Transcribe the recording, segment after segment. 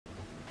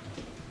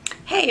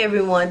Hey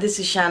everyone, this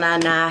is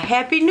Shananah.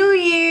 Happy New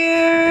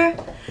Year!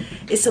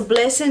 It's a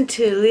blessing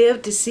to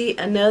live to see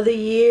another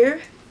year.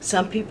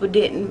 Some people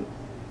didn't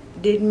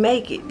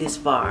make it this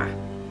far.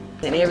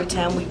 And every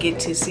time we get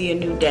to see a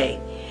new day.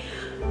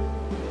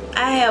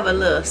 I have a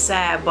little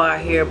sidebar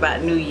here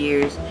about New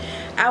Year's.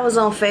 I was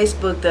on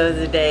Facebook the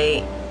other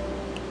day,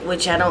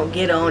 which I don't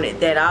get on it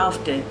that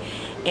often,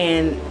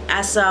 and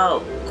I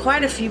saw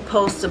quite a few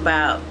posts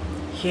about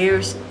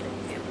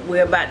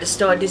we're about to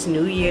start this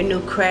new year, new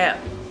crap.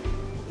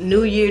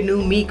 New year,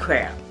 new me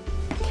crap.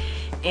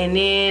 And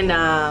then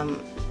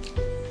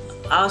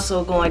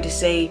also going to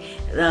say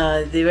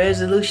the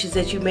resolutions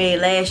that you made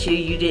last year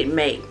you didn't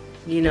make.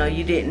 You know,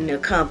 you didn't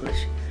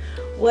accomplish.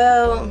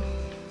 Well,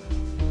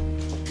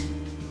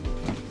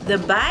 the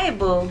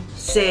Bible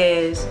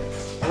says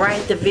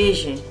write the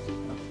vision.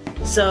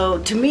 So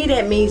to me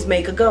that means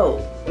make a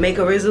goal, make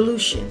a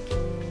resolution.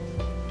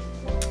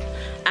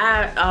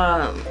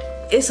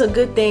 It's a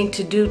good thing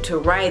to do to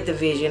write the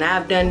vision.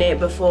 I've done that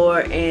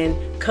before and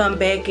come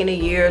back in a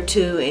year or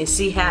two and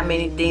see how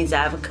many things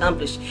I've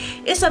accomplished.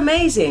 It's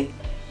amazing,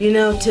 you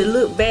know, to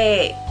look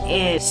back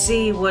and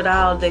see what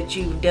all that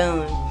you've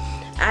done.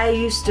 I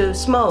used to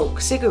smoke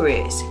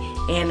cigarettes,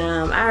 and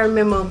I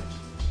remember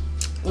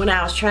when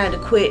I was trying to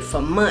quit for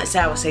months,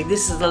 I would say,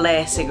 this is the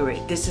last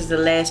cigarette, this is the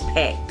last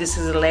pack, this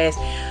is the last,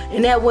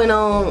 and that went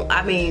on,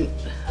 I mean,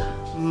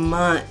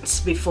 months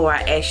before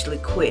I actually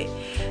quit.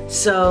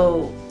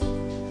 So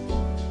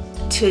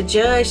to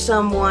judge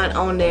someone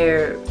on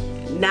their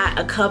not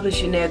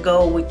accomplishing their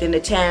goal within the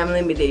time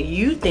limit that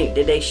you think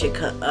that they should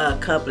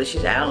accomplish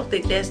it, I don't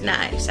think that's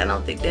nice. I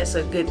don't think that's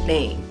a good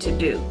thing to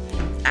do.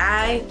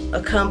 I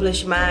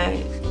accomplished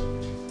my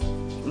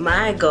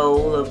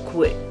goal of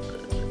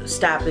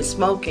stopping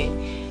smoking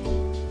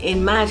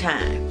in my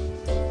time.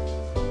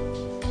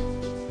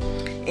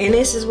 And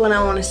this is what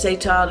I want to say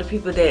to all the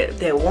people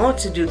that want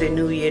to do the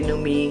New Year, New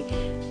Me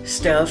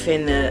stuff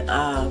and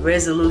the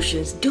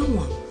resolutions. Do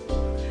them.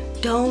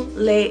 Don't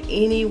let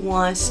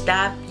anyone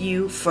stop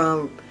you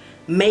from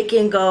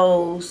making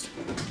goals,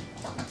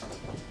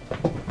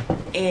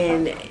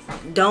 and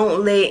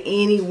don't let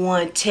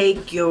anyone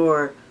take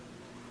your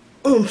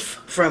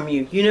oomph from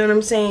you. You know what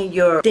I'm saying?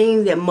 Your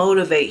thing that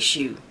motivates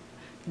you.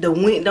 The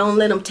wind, don't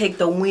let them take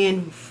the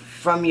wind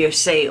from your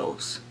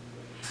sails.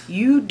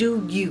 You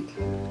do you.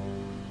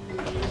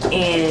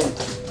 And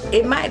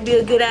it might be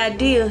a good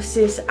idea,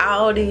 since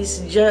all these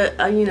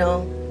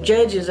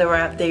judges are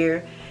out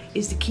there,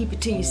 is to keep it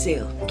to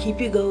yourself.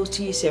 Keep your goals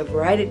to yourself.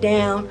 Write it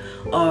down,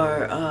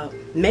 or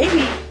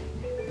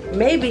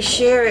maybe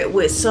share it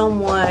with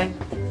someone.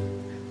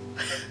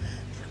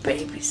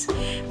 Babies.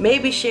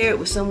 Maybe share it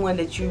with someone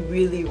that you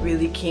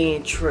really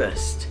can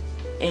trust,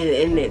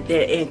 and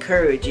that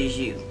encourages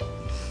you.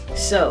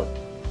 So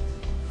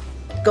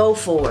go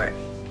for it,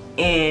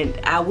 and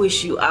I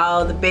wish you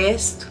all the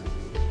best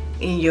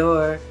in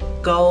your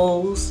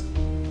goals,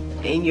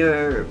 in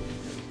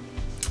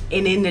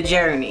the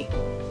journey.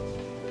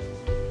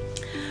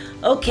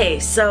 Okay,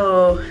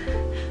 so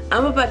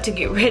I'm about to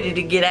get ready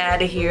to get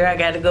out of here. I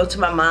got to go to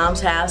my mom's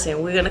house,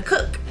 and we're gonna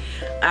cook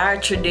our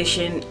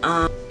tradition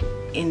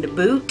in the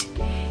boot.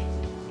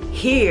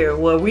 Here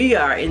where we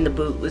are in the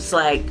boot, it's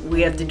like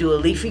we have to do a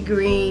leafy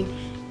green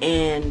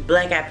and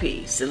black eyed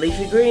peas. The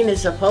leafy green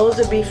is supposed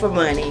to be for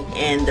money,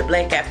 and the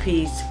black eyed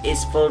peas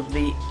is supposed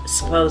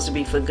to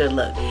be for good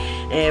luck.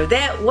 And if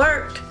that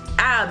worked,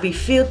 I'll be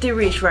filthy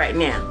rich right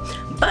now.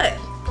 But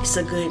it's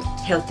a good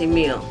healthy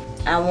meal.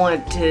 I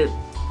want to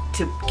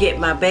get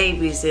my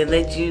babies and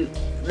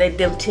let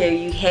them tell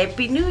you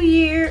Happy New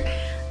Year.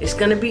 It's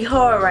gonna be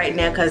hard right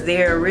now because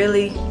they're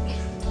really,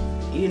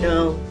 you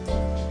know,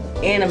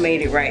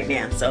 animated right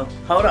now. So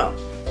hold on.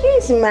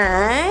 Here's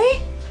my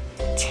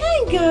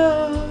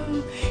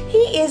Tango.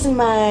 He is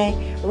my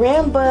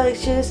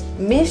rambunctious,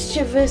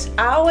 mischievous,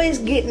 always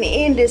getting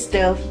into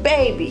stuff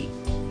baby.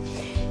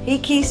 He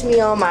keeps me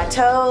on my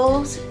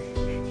toes.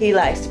 He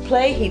likes to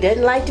play. He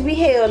doesn't like to be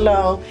held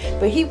long,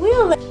 but he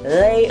will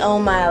lay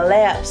on my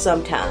lap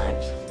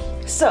sometimes.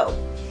 So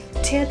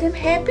tell them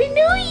Happy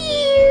New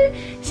Year.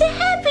 Say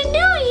Happy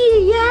New Year,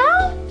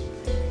 y'all.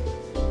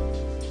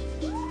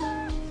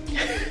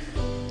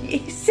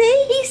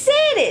 See, he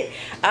said it.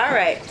 All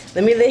right,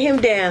 let me let him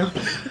down.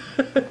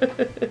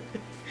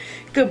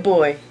 Good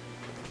boy.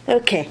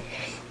 Okay,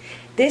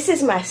 this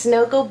is my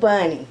snuggle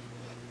bunny,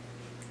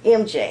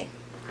 MJ.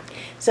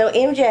 So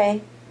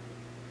MJ,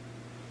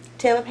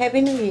 tell him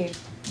Happy New Year.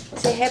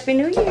 Say Happy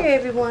New Year,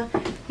 everyone.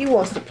 He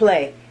wants to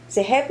play.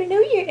 Say Happy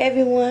New Year,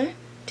 everyone.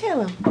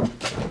 Tell him.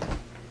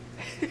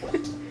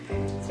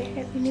 Say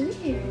Happy New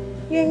Year.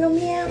 You ain't gonna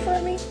meow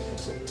for me?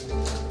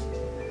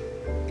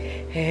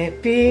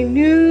 Happy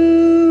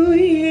New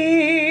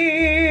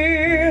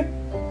Year.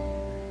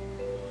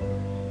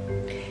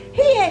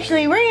 He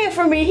actually ran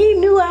for me. He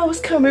knew I was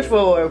coming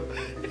for him.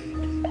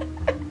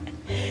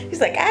 He's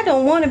like, I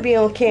don't want to be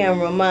on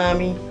camera,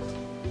 Mommy.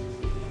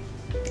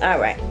 All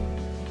right,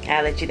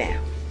 I'll let you down.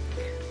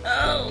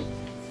 Oh,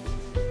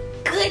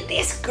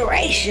 goodness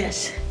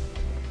gracious.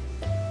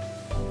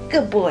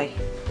 Good boy.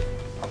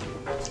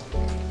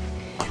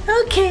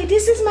 Okay,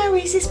 this is my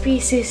Reese's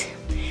Pieces.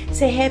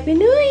 Say Happy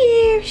New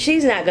Year.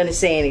 She's not gonna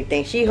say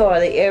anything. She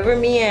hardly ever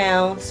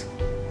meows.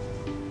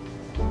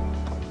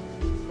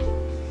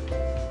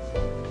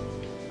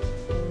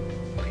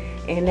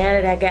 And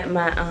now that I got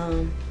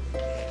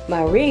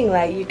my ring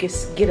light, you can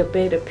get a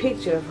better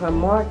picture of her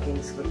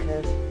markings,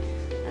 because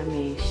I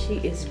mean, she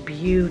is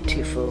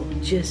beautiful,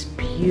 just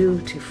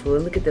beautiful.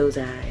 Look at those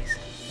eyes.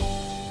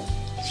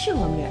 Show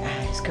them your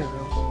eyes, girl.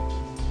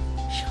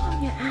 Show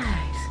them your eyes.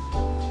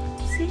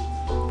 See?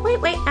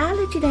 Wait, I'll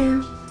let you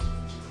down.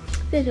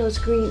 Look at those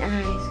green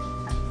eyes.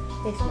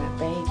 That's my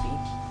baby.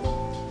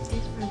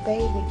 That's my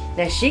baby.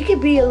 Now she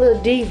could be a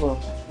little diva,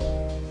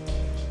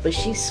 but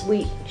she's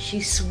sweet.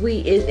 She's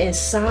sweet and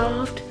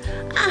soft.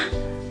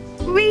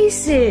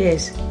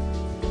 Reese's.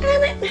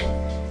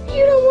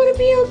 You don't want to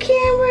be on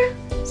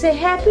camera? Say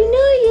Happy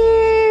New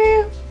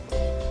Year.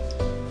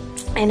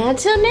 And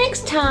until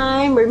next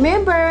time,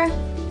 remember,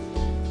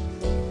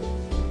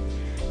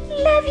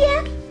 love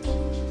ya.